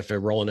know yet if they're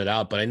rolling it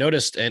out, but I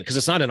noticed, and because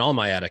it's not in all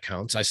my ad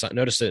accounts, I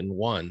noticed it in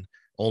one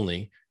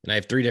only, and I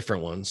have 3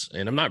 different ones,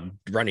 and I'm not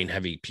running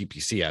heavy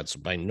PPC ads. So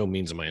by no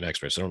means am I an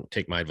expert. So don't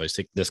take my advice,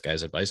 take this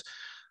guy's advice.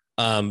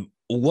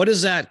 What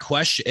is that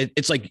question?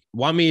 It's like,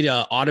 want me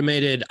to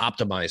automated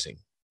optimizing,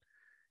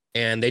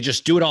 and they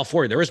just do it all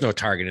for you. There is no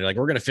targeting. Like,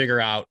 we're going to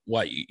figure out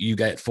what you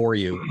get for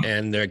you.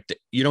 And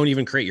you don't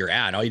even create your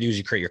ad. All you do is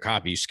you create your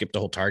copy. You skip the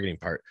whole targeting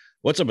part.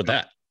 What's up with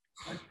that?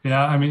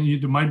 Yeah, I mean,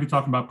 you might be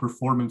talking about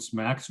Performance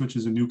Max, which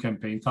is a new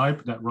campaign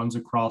type that runs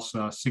across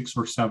 6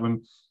 or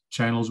 7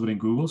 channels within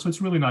Google. So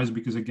it's really nice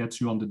because it gets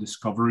you on the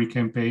discovery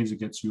campaigns, it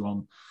gets you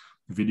on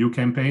video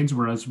campaigns,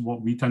 whereas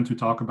what we tend to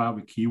talk about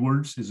with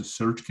keywords is a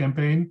search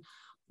campaign.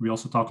 We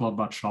also talk a lot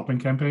about shopping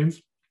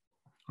campaigns,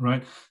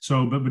 right?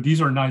 So, but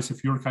these are nice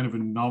if you're kind of a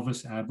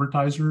novice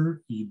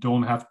advertiser, you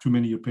don't have too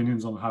many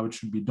opinions on how it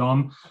should be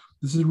done.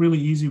 This is a really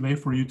easy way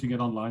for you to get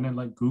online and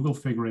let Google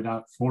figure it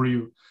out for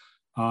you.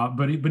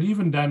 But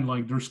even then,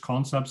 like, there's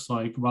concepts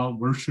like, well,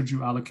 where should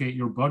you allocate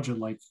your budget?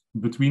 Like,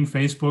 between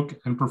Facebook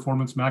and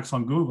Performance Max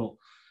on Google,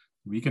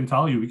 we can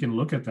tell you, we can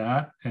look at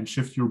that and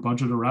shift your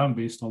budget around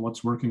based on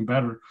what's working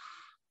better.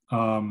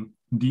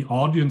 The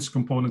audience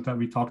component that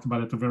we talked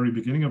about at the very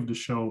beginning of the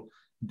show,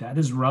 that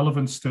is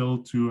relevant still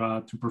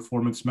to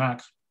Performance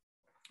Max.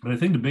 But I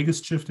think the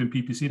biggest shift in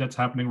PPC that's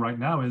happening right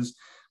now is,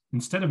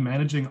 instead of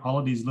managing all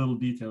of these little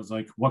details,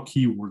 like what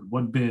keyword,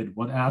 what bid,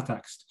 what ad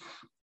text,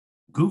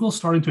 Google's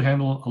starting to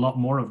handle a lot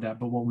more of that.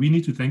 But what we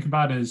need to think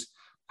about is,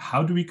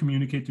 how do we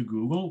communicate to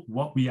Google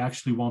what we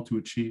actually want to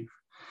achieve?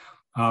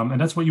 And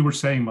that's what you were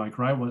saying, Mike,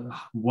 right?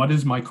 What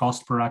is my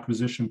cost per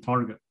acquisition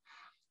target?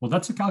 Well,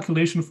 that's a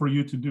calculation for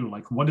you to do.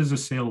 Like, what is a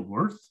sale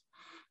worth?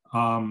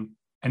 And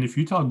if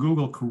you tell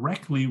Google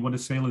correctly what a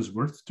sale is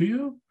worth to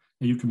you,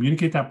 and you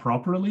communicate that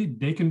properly,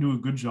 they can do a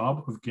good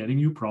job of getting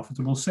you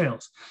profitable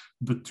sales.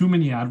 But too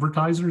many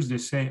advertisers, they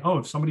say, oh,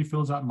 if somebody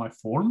fills out my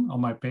form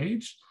on my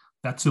page,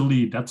 that's a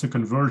lead, that's a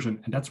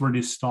conversion, and that's where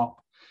they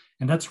stop.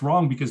 And that's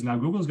wrong, because now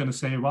Google's going to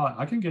say, well,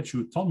 I can get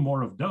you a ton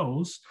more of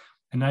those.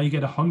 And now you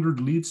get 100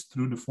 leads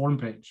through the form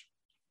page.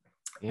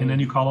 And then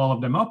you call all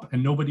of them up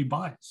and nobody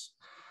buys.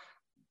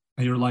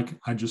 And you're like,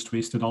 I just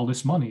wasted all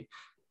this money.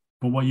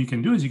 But what you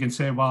can do is you can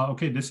say, well,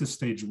 okay, this is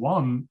stage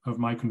one of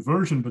my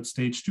conversion, but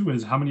stage two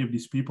is how many of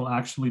these people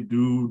actually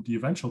do the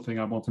eventual thing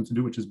I want them to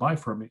do, which is buy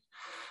from me.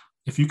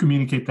 If you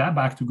communicate that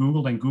back to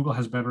Google, then Google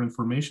has better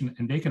information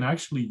and they can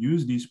actually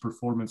use these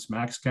performance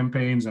max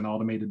campaigns and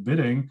automated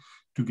bidding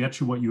to get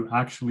you what you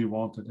actually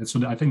wanted. And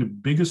so I think the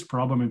biggest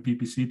problem in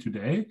PPC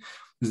today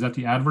is that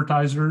the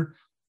advertiser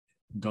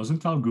doesn't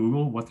tell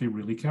Google what they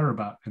really care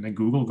about. And then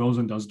Google goes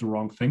and does the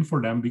wrong thing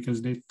for them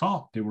because they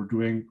thought they were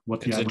doing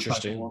what the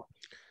advertiser wanted.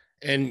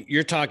 And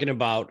you're talking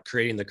about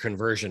creating the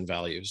conversion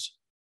values.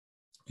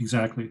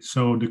 Exactly.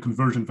 So the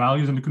conversion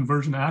values and the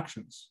conversion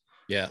actions.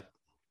 Yeah.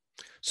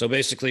 So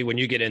basically when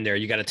you get in there,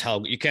 you got to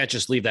tell, you can't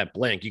just leave that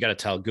blank. You got to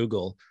tell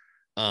Google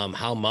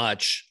how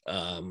much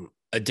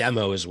a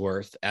demo is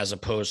worth as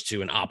opposed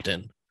to an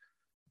opt-in.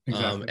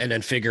 Exactly. And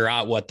then figure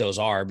out what those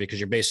are, because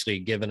you're basically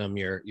giving them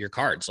your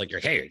cards. Like,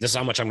 hey, this is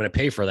how much I'm going to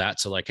pay for that.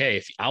 So like, hey,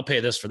 if I'll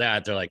pay this for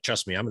that, they're like,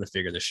 trust me, I'm going to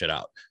figure this shit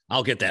out.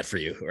 I'll get that for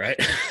you. Right.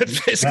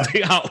 That's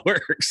basically how it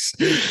works.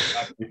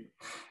 Exactly.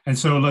 And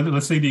so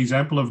let's say the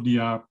example of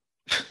the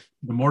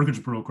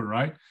mortgage broker,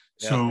 right?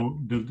 Yeah. So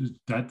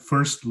that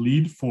first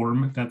lead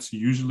form, that's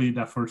usually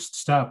that first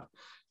step.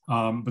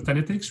 But then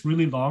it takes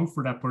really long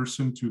for that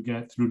person to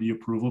get through the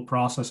approval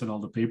process and all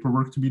the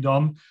paperwork to be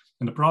done.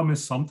 And the problem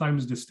is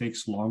sometimes this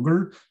takes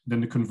longer than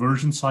the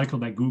conversion cycle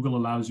that Google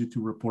allows you to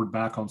report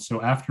back on.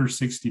 So after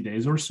 60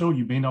 days or so,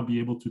 you may not be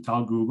able to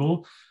tell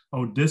Google,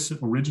 oh, this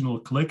original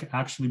click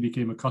actually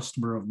became a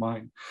customer of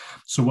mine.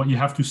 So what you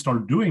have to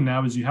start doing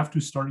now is you have to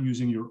start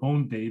using your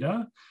own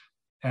data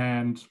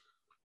and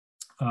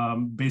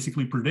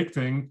basically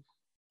predicting,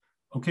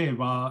 okay,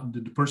 well,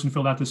 the person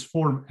filled out this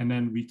form and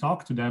then we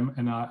talk to them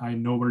and I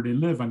know where they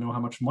live. I know how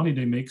much money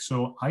they make.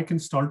 So I can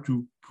start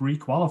to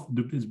pre-qualify.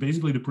 It's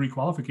basically the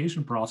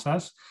pre-qualification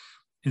process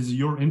is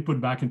your input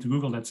back into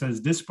Google that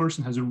says this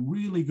person has a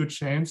really good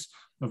chance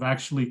of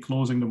actually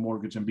closing the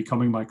mortgage and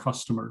becoming my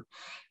customer.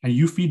 And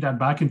you feed that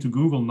back into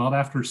Google, not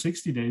after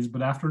 60 days,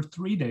 but after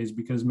 3 days,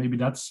 because maybe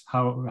that's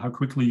how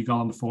quickly you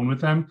got on the phone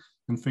with them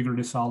and figure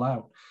this all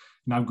out.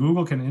 Now,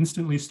 Google can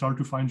instantly start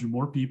to find you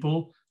more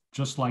people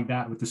just like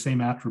that with the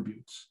same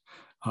attributes.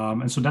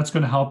 And so that's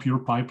going to help your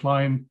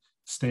pipeline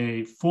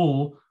stay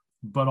full,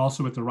 but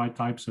also with the right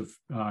types of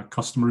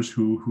customers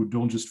who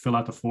don't just fill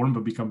out the form,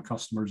 but become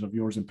customers of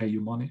yours and pay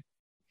you money.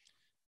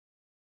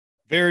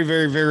 Very,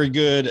 very, very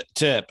good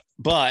tip.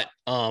 But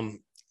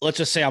let's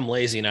just say I'm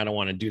lazy and I don't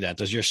want to do that.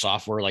 Does your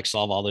software like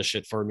solve all this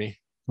shit for me?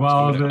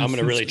 Well, so I'm going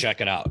to really check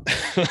it out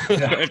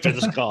after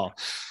this call.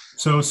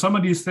 So some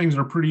of these things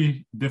are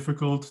pretty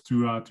difficult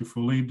to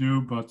fully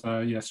do, but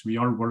yes, we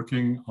are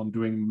working on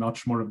doing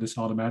much more of this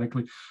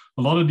automatically.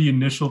 A lot of the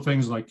initial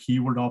things like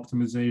keyword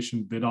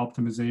optimization, bid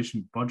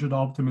optimization, budget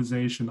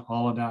optimization,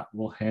 all of that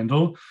will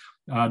handle.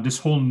 This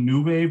whole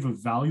new wave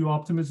of value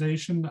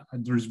optimization,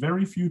 there's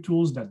very few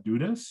tools that do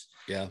this.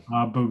 Yeah.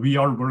 But we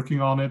are working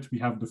on it. We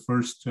have the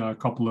first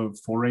couple of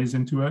forays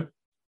into it.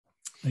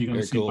 You're going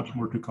to see much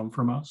more to come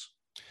from us.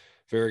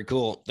 Very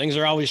cool. Things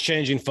are always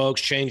changing,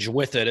 folks. Change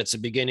with it. It's the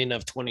beginning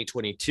of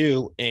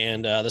 2022.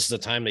 And this is the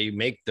time that you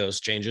make those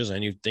changes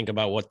and you think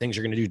about what things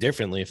you're going to do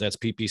differently. If that's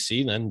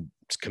PPC, then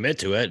commit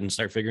to it and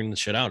start figuring the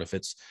shit out. If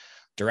it's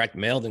direct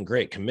mail, then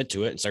great, commit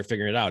to it and start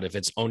figuring it out. If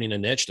it's owning a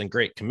niche, then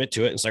great, commit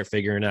to it and start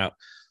figuring it out.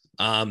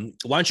 Why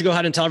don't you go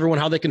ahead and tell everyone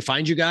how they can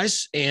find you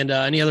guys and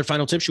any other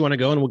final tips you want to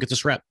go and we'll get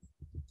this wrap.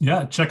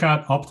 Yeah, check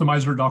out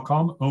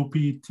optmyzr.com,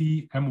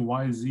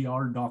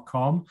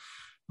 optmyzr.com.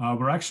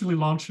 We're actually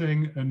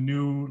launching a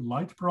new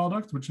light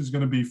product, which is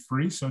going to be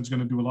free. So it's going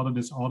to do a lot of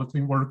this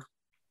auditing work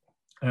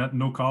at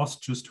no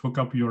cost. Just hook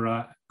up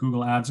your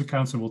Google Ads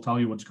accounts and we'll tell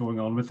you what's going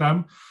on with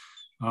them.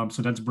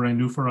 So that's brand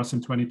new for us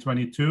in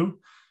 2022.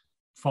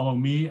 Follow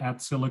me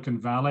at Silicon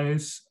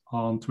Valleys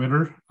on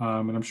Twitter.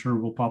 And I'm sure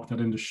we'll pop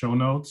that in the show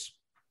notes.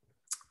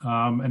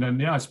 And then,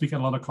 yeah, I speak at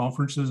a lot of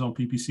conferences on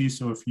PPC.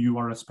 So if you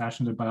are as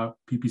passionate about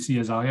PPC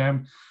as I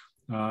am,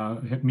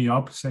 hit me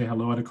up, say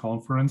hello at a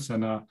conference.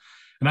 And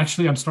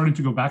actually, I'm starting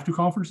to go back to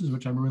conferences,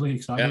 which I'm really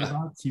excited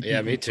about.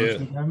 Yeah, me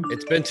too.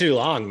 It's been too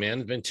long, man.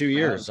 It's been 2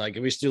 years. Like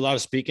we used to do a lot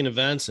of speaking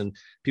events and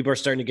people are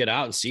starting to get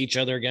out and see each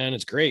other again.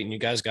 It's great. And you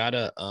guys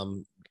gotta,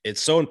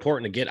 it's so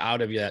important to get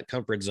out of that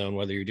comfort zone,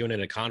 whether you're doing it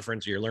at a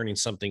conference or you're learning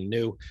something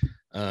new.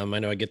 I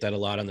know I get that a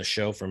lot on the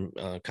show from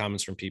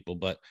comments from people,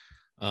 but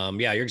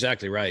yeah, you're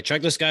exactly right.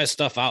 Check this guy's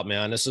stuff out,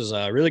 man. This is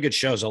a really good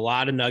show. There's a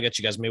lot of nuggets.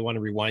 You guys may want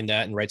to rewind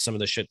that and write some of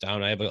the shit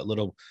down. I have a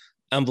little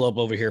envelope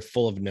over here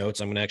full of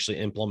notes I'm going to actually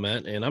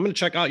implement, and I'm going to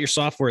check out your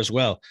software as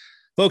well.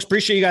 Folks,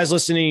 appreciate you guys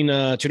listening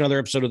to another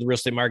episode of the Real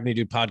Estate Marketing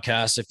Dude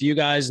podcast. If you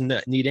guys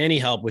need any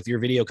help with your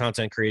video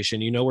content creation,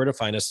 you know where to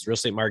find us,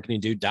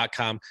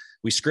 realestatemarketingdude.com.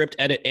 We script,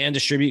 edit, and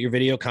distribute your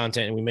video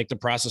content, and we make the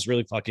process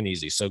really fucking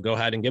easy. So go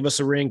ahead and give us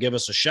a ring, give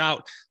us a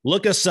shout,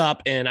 look us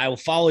up, and I will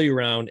follow you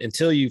around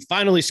until you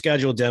finally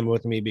schedule a demo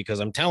with me, because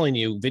I'm telling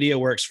you, video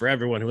works for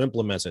everyone who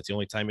implements it. The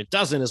only time it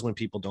doesn't is when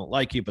people don't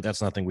like you, but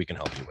that's nothing we can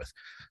help you with.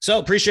 So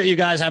appreciate you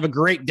guys. Have a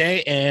great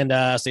day,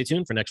 and stay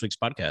tuned for next week's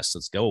podcast.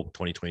 Let's go,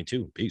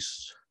 2022.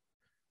 Peace.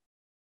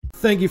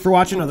 Thank you for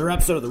watching another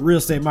episode of the Real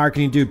Estate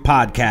Marketing Dude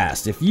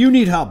podcast. If you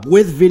need help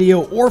with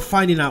video or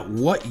finding out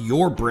what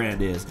your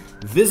brand is,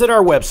 visit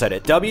our website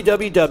at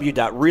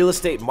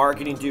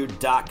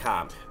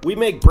www.realestatemarketingdude.com. We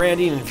make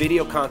branding and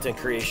video content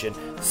creation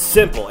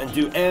simple and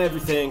do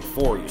everything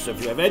for you. So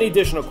if you have any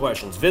additional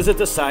questions, visit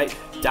the site,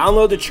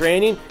 download the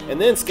training,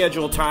 and then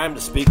schedule time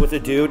to speak with a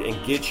dude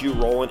and get you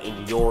rolling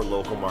in your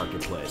local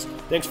marketplace.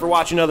 Thanks for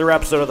watching another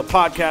episode of the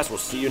podcast. We'll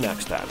see you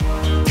next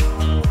time.